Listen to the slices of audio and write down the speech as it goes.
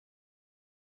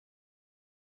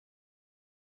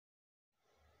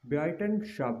Brighton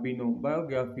Sharbino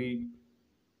Biography.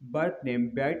 Birth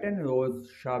name Brighton Rose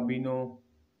Sharbino,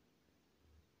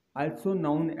 also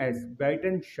known as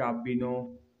Brighton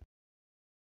Sharbino.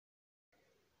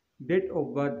 Date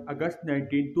of birth August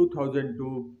 19,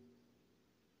 2002.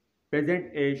 Present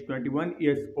age 21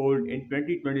 years old in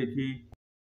 2023.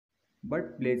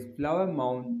 Birthplace Flower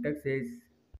Mound, Texas.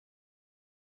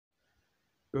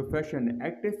 Profession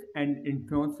actress and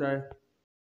influencer.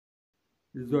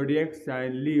 Zodiac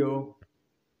sign Leo.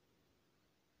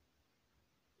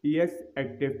 Years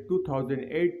active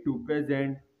 2008 to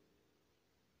present.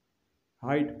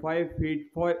 Height 5 feet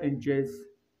 4 inches.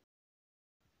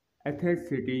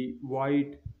 Ethnicity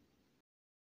white.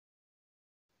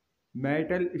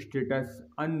 Marital status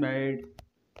unmarried.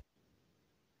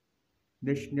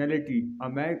 Nationality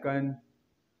American.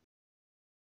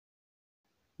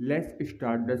 Let's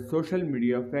start the social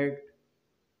media fact.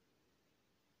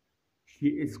 She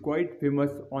is quite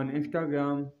famous on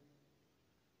Instagram,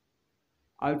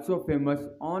 also famous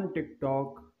on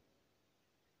TikTok.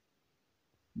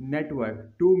 Net worth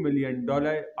 $2 million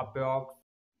approx.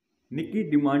 Niki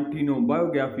Demar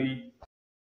Biography.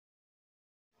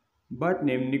 Birth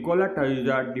name Nicola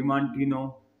Teresa Demar,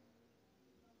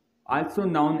 also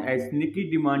known as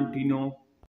Niki Demar.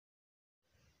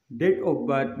 Date of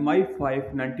birth May 5,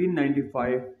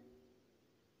 1995.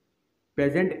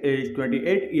 Present age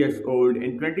 28 years old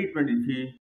in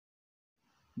 2023.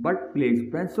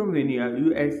 Birthplace Pennsylvania,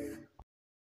 US.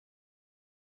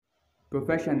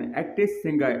 Profession actress,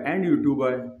 singer and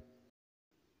YouTuber.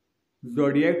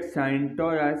 Zodiac sign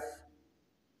Taurus.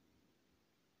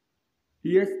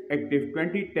 Years active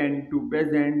 2010 to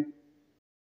present.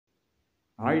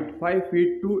 Height 5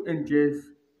 feet 2 inches.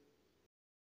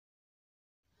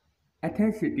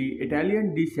 Ethnicity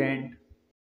Italian descent.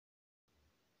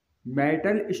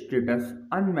 Marital status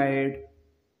unmarried.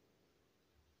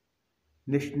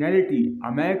 Nationality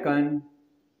American.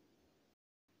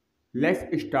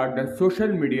 Let's start the social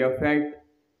media fact.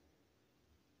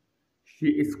 She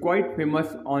is quite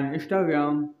famous on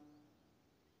Instagram,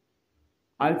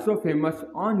 also famous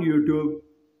on YouTube,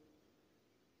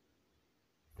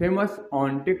 famous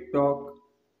on TikTok.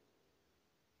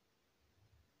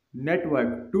 Net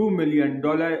worth $2 million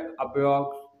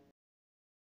approx.